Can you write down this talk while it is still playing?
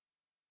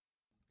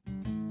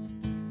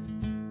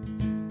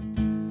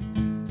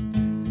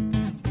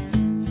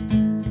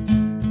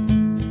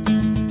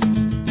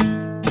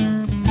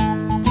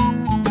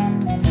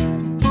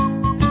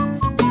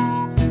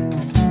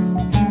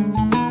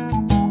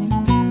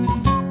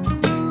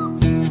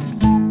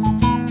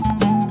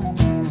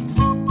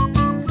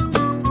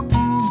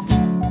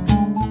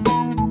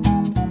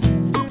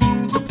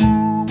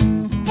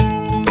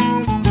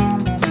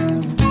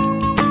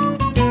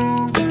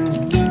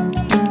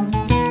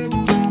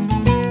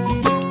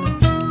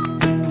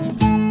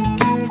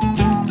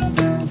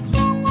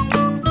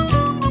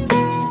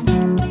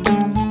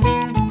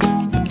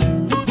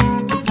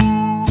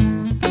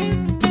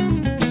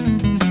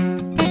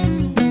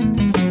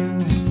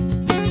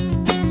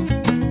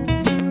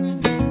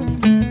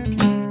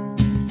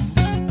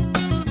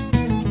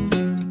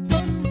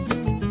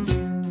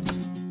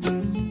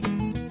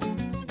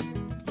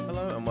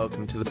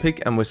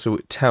Pig and Whistle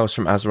Tales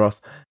from Azeroth.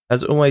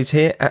 As always,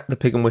 here at the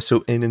Pig and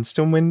Whistle Inn in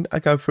Stormwind, I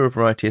go through a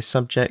variety of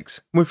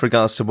subjects with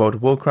regards to World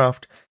of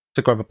Warcraft.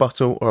 So grab a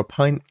bottle or a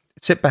pint,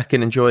 sit back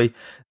and enjoy.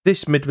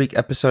 This midweek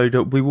episode,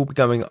 we will be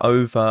going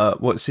over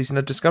what Season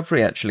of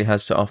Discovery actually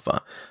has to offer.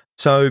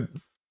 So,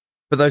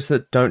 for those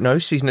that don't know,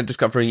 Season of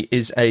Discovery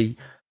is a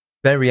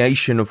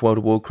variation of World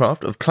of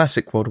Warcraft, of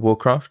classic World of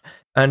Warcraft,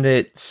 and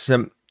it's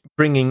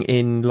bringing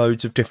in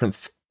loads of different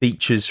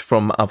features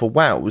from other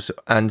WoWs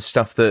and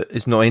stuff that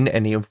is not in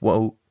any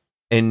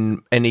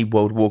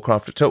World of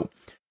Warcraft at all.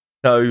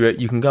 So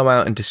you can go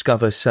out and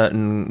discover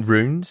certain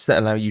runes that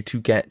allow you to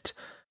get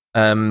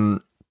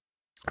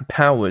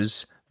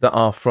powers that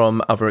are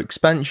from other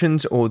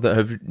expansions or that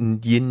have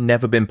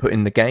never been put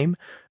in the game.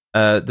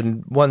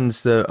 The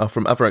ones that are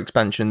from other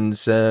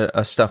expansions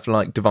are stuff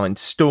like Divine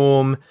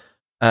Storm,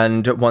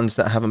 and ones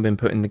that haven't been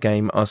put in the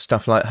game are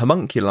stuff like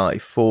Homunculi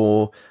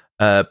for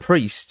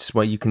priests,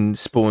 where you can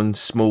spawn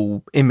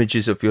small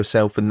images of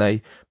yourself and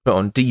they put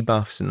on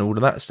debuffs and all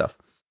of that stuff.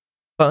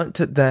 But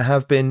there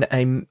has been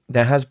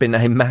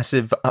a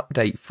massive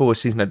update for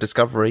Season of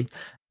Discovery,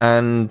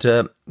 and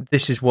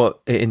this is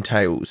what it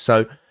entails.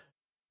 So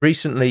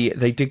recently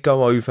they did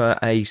go over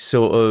a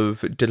sort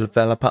of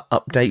developer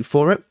update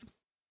for it,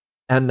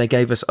 and they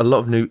gave us a lot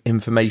of new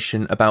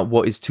information about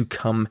what is to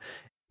come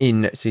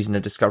in Season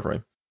of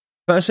Discovery.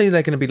 Firstly,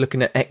 they're going to be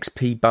looking at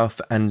XP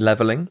buff and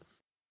leveling.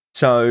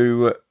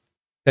 So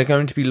they're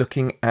going to be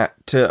looking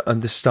at,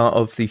 on the start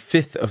of the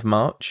 5th of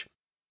March,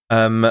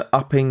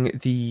 upping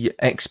the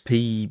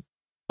XP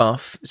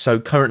buff.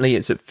 So currently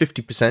it's at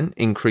 50%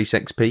 increase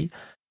XP,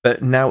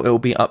 but now it'll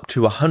be up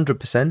to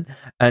 100%,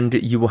 and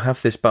you will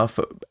have this buff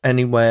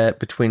anywhere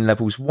between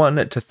levels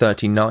 1 to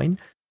 39.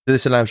 So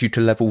this allows you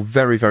to level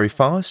very, very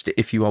fast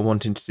if you are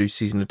wanting to do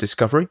Season of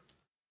Discovery.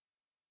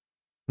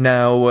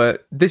 Now,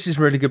 this is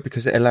really good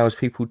because it allows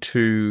people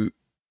to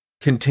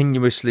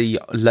continuously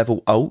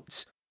level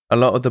ults. A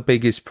lot of the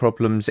biggest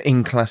problems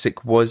in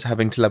Classic was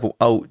having to level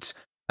ults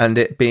and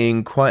it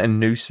being quite a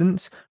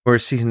nuisance,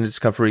 whereas Season of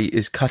Discovery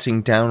is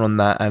cutting down on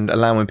that and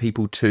allowing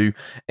people to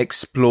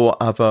explore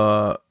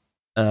other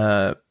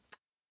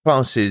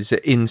classes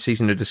in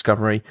Season of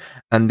Discovery,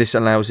 and this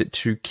allows it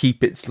to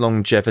keep its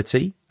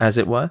longevity, as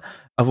it were.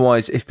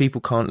 Otherwise, if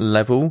people can't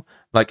level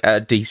like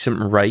at a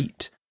decent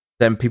rate,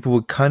 then people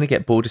would kind of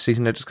get bored of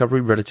Season of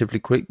Discovery relatively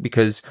quick,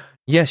 because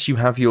yes, you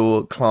have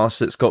your class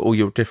that's got all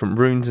your different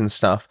runes and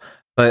stuff,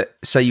 but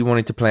say you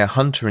wanted to play a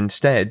hunter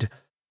instead,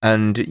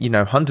 and you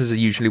know, hunters are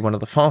usually one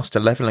of the faster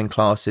leveling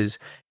classes,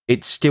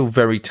 it's still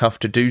very tough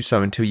to do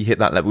so until you hit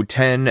that level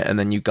 10, and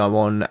then you go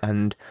on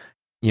and,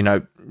 you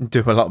know,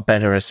 do a lot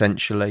better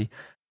essentially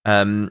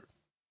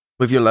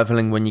with your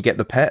leveling when you get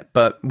the pet.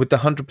 But with the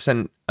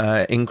 100%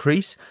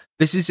 increase,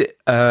 this is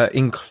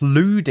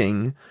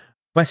including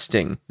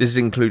questing. This is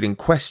including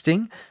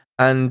questing,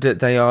 and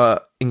they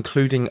are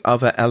including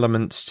other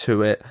elements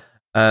to it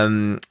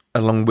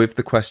along with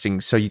the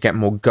questing, so you get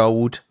more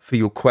gold for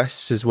your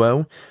quests as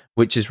well,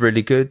 which is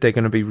really good. They're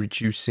going to be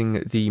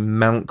reducing the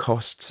mount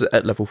costs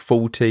at level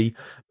 40,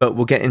 but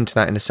we'll get into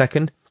that in a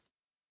second.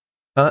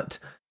 But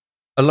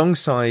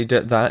alongside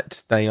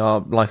that, they are,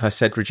 like I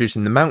said,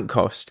 reducing the mount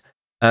cost.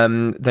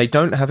 They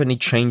don't have any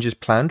changes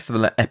planned for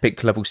the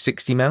epic level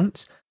 60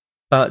 mounts,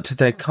 but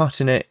they're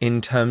cutting it in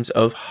terms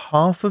of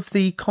half of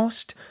the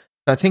cost.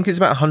 I think it's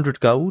about 100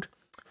 gold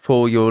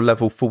for your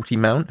level 40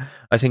 mount.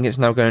 I think it's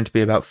now going to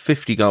be about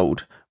 50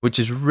 gold, which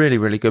is really,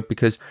 really good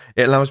because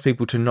it allows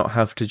people to not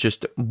have to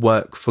just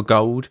work for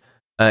gold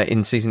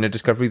in Season of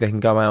Discovery. They can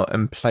go out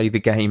and play the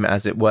game,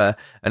 as it were,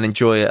 and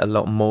enjoy it a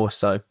lot more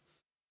so.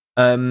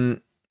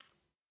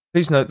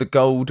 Please note that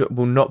gold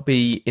will not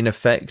be in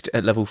effect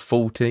at level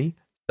 40.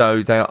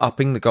 So they are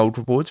upping the gold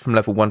rewards from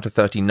level 1 to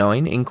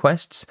 39 in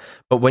quests.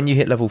 But when you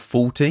hit level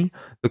 40,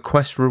 the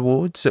quest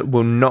rewards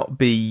will not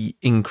be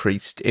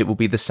increased. It will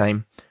be the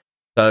same.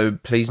 So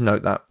please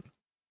note that.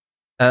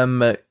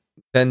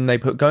 Then they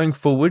put, going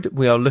forward,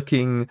 we are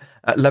looking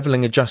at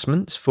leveling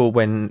adjustments for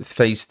when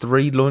Phase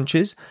 3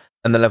 launches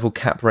and the level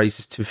cap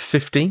raises to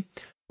 50.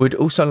 We'd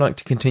also like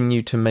to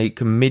continue to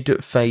make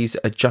mid-phase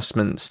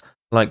adjustments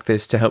like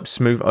this to help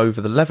smooth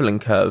over the leveling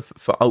curve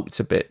for ults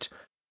a bit.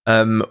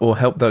 Or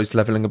help those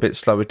leveling a bit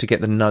slower to get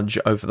the nudge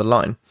over the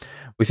line.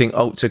 We think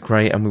ults are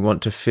great and we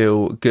want to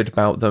feel good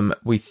about them.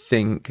 We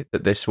think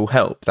that this will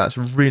help. That's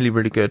really,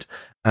 really good.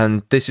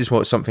 And this is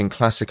what something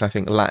Classic, I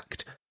think,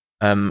 lacked.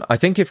 I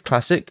think if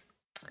Classic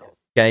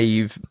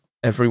gave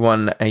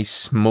everyone a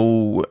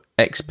small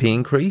XP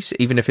increase,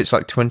 even if it's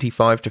like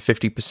 25 to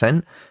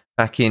 50%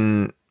 back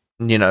in,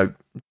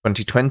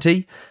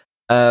 2020,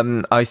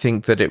 I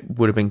think that it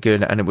would have been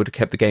good and it would have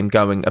kept the game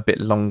going a bit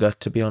longer,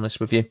 to be honest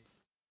with you.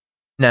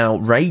 Now,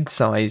 raid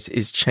size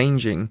is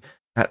changing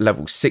at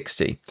level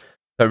 60.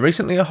 So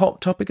recently a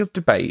hot topic of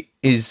debate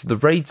is the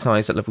raid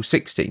size at level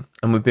 60,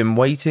 and we've been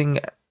watching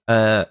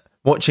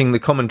the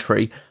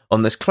commentary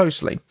on this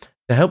closely.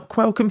 To help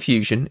quell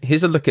confusion,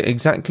 here's a look at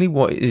exactly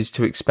what is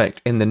to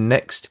expect in the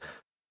next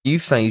few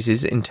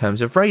phases in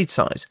terms of raid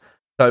size.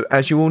 So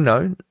as you all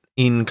know,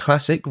 in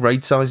Classic,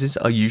 raid sizes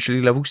are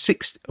usually level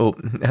 6, or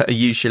are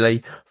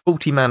usually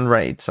 40-man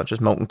raids, such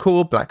as Molten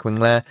Core, Blackwing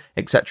Lair,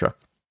 etc.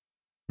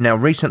 Now,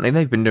 recently,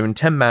 they've been doing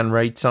 10-man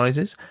raid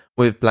sizes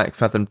with Black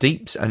Fathom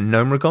Deeps and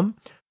Gnomragon.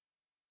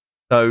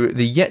 So,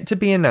 the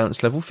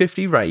yet-to-be-announced level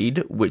 50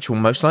 raid, which will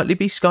most likely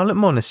be Scarlet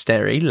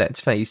Monastery,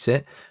 let's face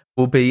it,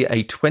 will be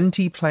a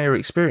 20-player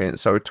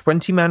experience. So, a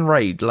 20-man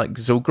raid like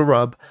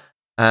Zul'Gurub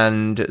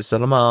and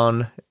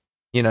Zalaman,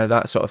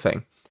 that sort of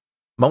thing.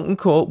 Molten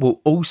Core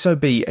will also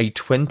be a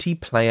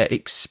 20-player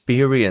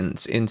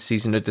experience in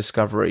Season of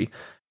Discovery.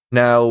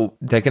 Now,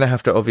 they're going to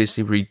have to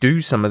obviously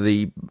redo some of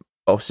the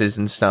bosses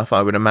and stuff,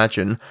 I would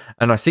imagine,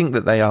 and I think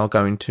that they are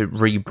going to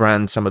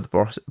rebrand some of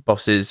the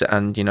bosses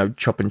and,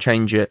 chop and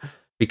change it,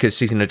 because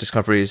Season of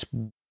Discovery is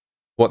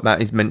what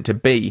that is meant to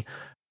be.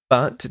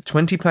 But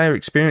 20-player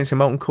experience in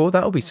Molten Core,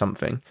 that'll be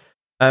something.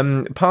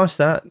 Past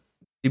that,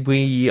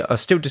 we are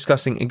still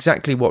discussing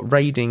exactly what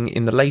raiding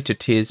in the later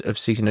tiers of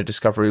Season of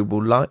Discovery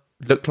will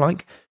look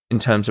like in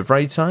terms of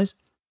raid size.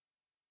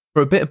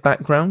 For a bit of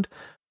background,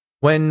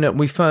 when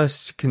we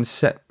first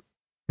conceived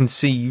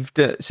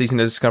Season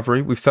of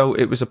Discovery, we felt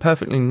it was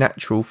perfectly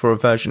natural for a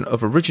version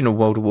of original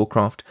World of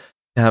Warcraft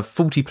to have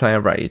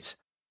 40-player raids.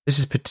 This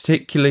is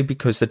particularly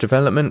because the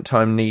development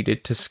time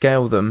needed to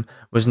scale them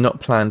was not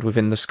planned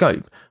within the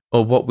scope,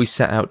 or what we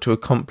set out to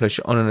accomplish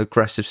on an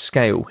aggressive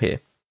scale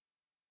here.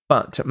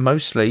 But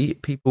mostly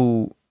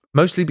because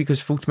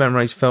 40-man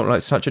raids felt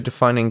like such a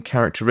defining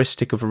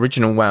characteristic of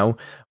original WoW,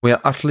 we are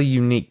utterly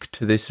unique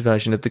to this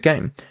version of the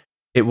game.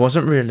 It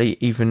wasn't really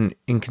even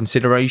in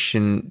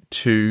consideration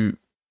to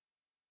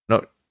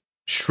not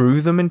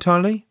shrew them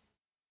entirely.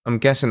 I'm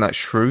guessing that's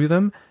shrew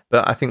them,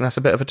 but I think that's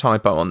a bit of a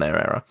typo on their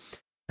error.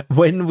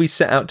 When we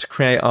set out to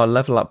create our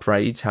level up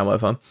raids,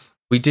 however,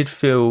 we did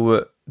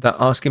feel that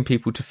asking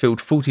people to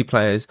field 40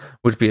 players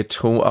would be a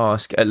tall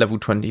ask at level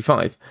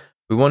 25.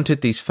 We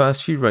wanted these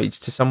first few raids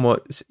to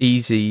somewhat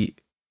easy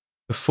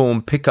to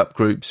form pickup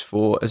groups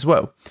for as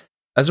well.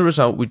 As a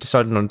result, we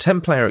decided on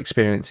 10-player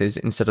experiences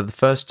instead of the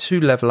first 2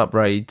 level up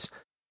raids,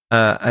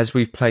 as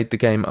we've played the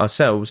game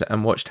ourselves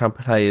and watched how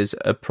players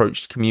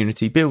approached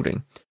community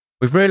building.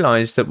 We've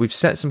realised that we've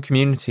set some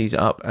communities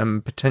up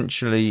and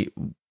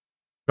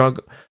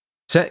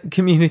set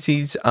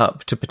communities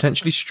up to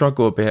potentially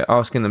struggle a bit,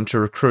 asking them to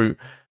recruit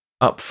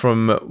up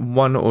from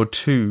 1 or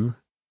 2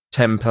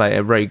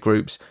 10-player raid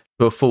groups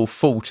to a full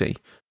 40,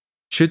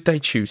 should they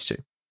choose to.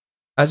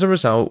 As a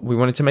result, we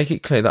wanted to make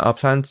it clear that our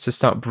plans to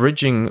start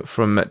bridging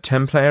from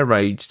 10-player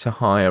raids to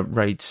higher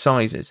raid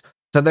sizes.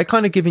 So they're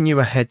kind of giving you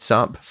a heads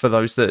up for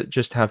those that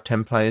just have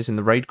 10 players in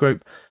the raid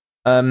group.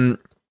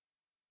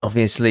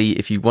 Obviously,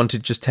 if you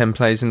wanted just 10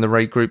 players in the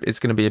raid group, it's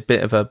going to be a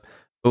bit of a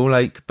ball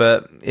ache,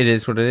 but it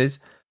is what it is.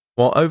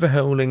 While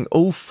overhauling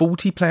all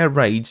 40-player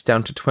raids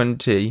down to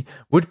 20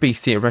 would be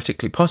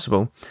theoretically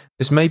possible,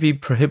 this may be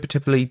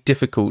prohibitively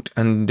difficult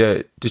and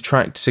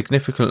detract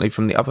significantly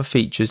from the other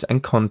features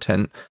and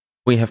content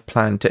we have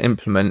planned to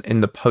implement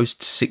in the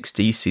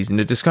post-60 Season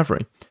of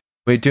Discovery.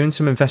 We're doing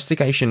some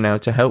investigation now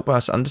to help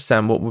us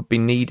understand what would be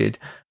needed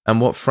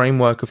and what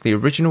framework of the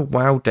original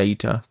WoW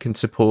data can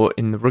support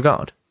in the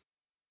regard.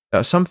 There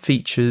are some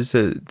features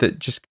that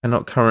just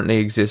cannot currently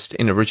exist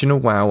in original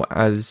WoW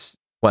as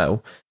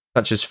well,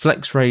 such as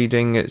flex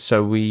raiding,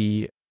 so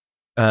we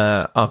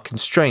are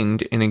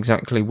constrained in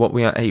exactly what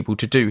we are able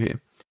to do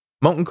here.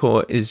 Molten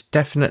Core is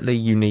definitely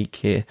unique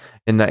here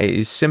in that it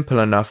is simple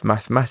enough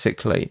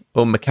mathematically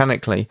or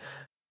mechanically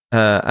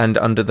and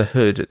under the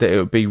hood that it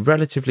would be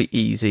relatively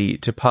easy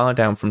to par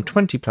down from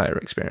 20-player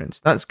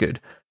experience. That's good.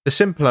 The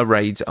simpler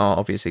raids are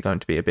obviously going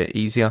to be a bit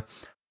easier.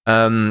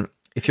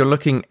 If you're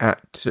looking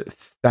at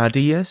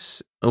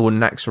Thaddeus or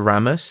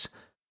Naxxramas,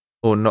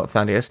 or not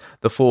Thaddeus,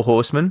 the 4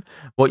 horsemen,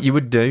 what you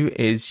would do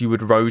is you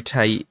would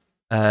rotate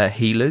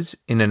healers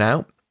in and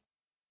out.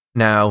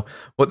 Now,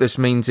 what this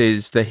means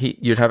is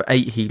you'd have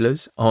 8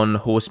 healers on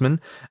horsemen,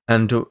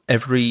 and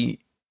every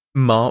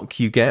mark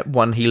you get,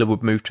 1 healer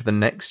would move to the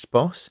next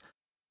boss.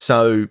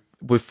 So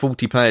with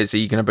 40 players, are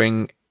you going to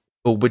bring,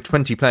 or with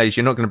 20 players,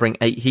 you're not going to bring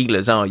 8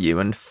 healers, are you,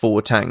 and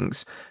 4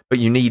 tanks, but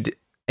you need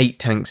 8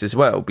 tanks as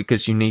well,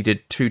 because you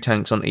needed 2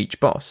 tanks on each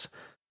boss.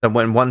 So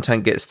when one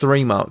tank gets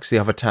 3 marks, the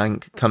other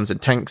tank comes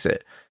and tanks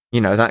it,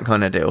 that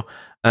kind of deal.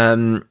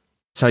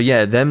 So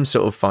yeah, them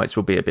sort of fights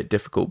will be a bit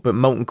difficult, but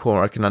Molten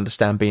Core I can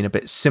understand being a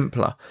bit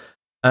simpler.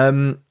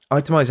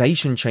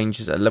 Itemization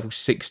changes at level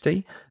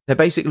 60. They're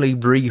basically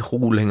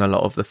rehauling a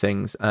lot of the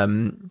things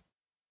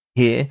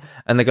here,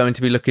 and they're going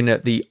to be looking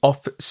at the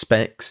off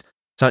specs,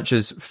 such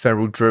as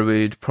Feral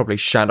Druid, probably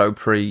Shadow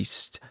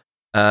Priest,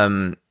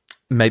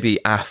 maybe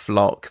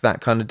Athlock, that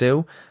kind of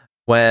deal,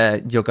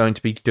 where you're going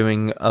to be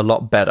doing a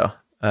lot better,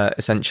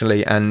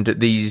 essentially, and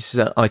these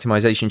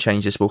itemization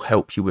changes will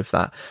help you with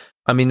that.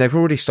 I mean, they've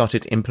already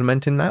started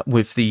implementing that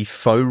with the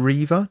Foe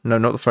Reaver. No,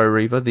 not the Foe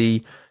Reaver,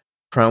 the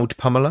Proud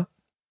Pummeler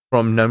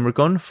from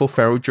Gnomragon for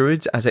Feral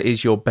Druids, as it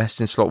is your best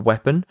in slot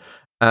weapon,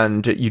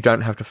 and you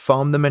don't have to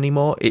farm them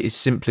anymore. It is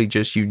simply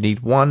just you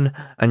need 1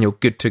 and you're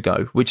good to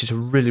go, which is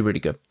really, really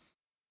good.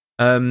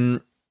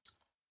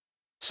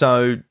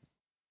 So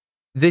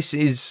this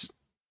is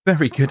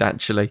very good,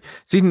 actually.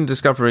 Season of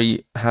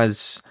Discovery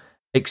has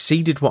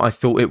exceeded what I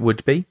thought it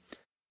would be.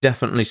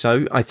 Definitely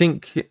so. I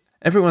think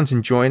everyone's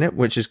enjoying it,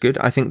 which is good.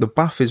 I think the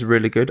buff is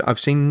really good. I've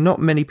seen not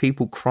many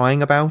people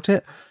crying about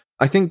it.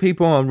 I think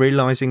people are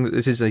realising that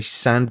this is a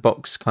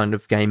sandbox kind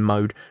of game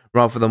mode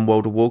rather than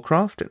World of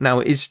Warcraft.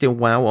 Now, it is still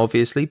WoW,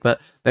 obviously, but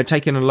they're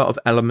taking a lot of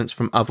elements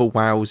from other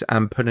WoWs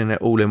and putting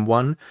it all in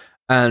one.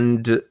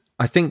 And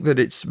I think that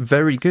it's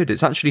very good.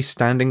 It's actually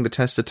standing the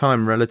test of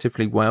time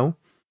relatively well.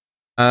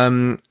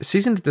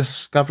 Season of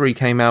Discovery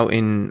came out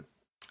in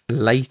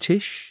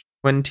late-ish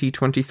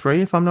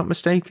 2023, if I'm not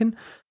mistaken.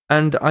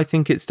 And I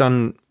think it's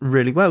done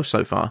really well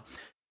so far.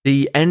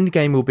 The end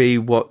game will be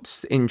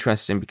what's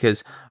interesting,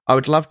 because I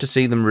would love to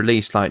see them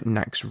release like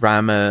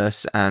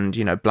Naxxramas and,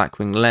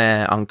 Blackwing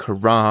Lair,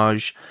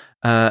 Anchorage,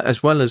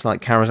 as well as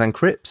like Karazhan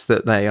Crypts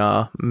that they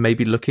are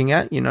maybe looking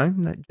at,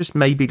 just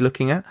maybe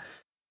looking at.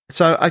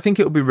 So I think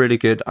it will be really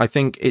good. I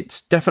think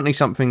it's definitely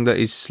something that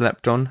is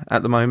slept on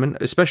at the moment,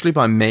 especially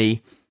by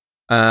me.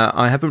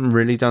 I haven't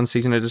really done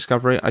Season of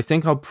Discovery. I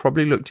think I'll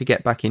probably look to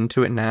get back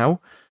into it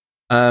now,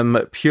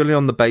 purely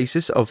on the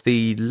basis of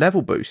the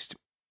level boost.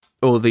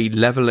 Or the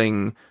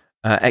leveling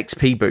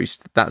XP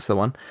boost, that's the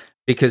one.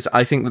 Because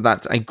I think that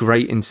that's a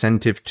great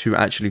incentive to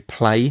actually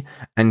play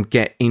and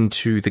get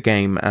into the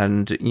game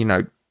and,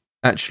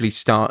 actually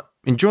start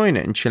enjoying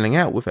it and chilling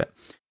out with it.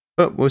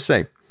 But we'll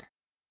see.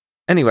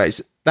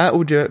 Anyways, that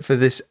will do it for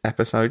this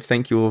episode.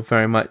 Thank you all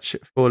very much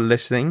for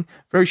listening.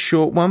 Very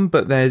short one,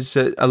 but there's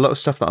a lot of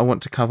stuff that I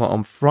want to cover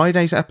on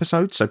Friday's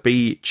episode, so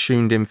be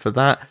tuned in for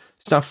that.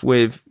 Stuff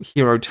with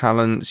hero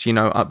talents,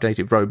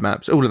 updated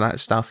roadmaps, all of that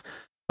stuff.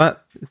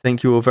 But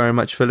thank you all very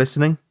much for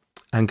listening,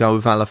 and go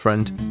with Valor,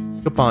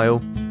 friend. Goodbye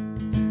all.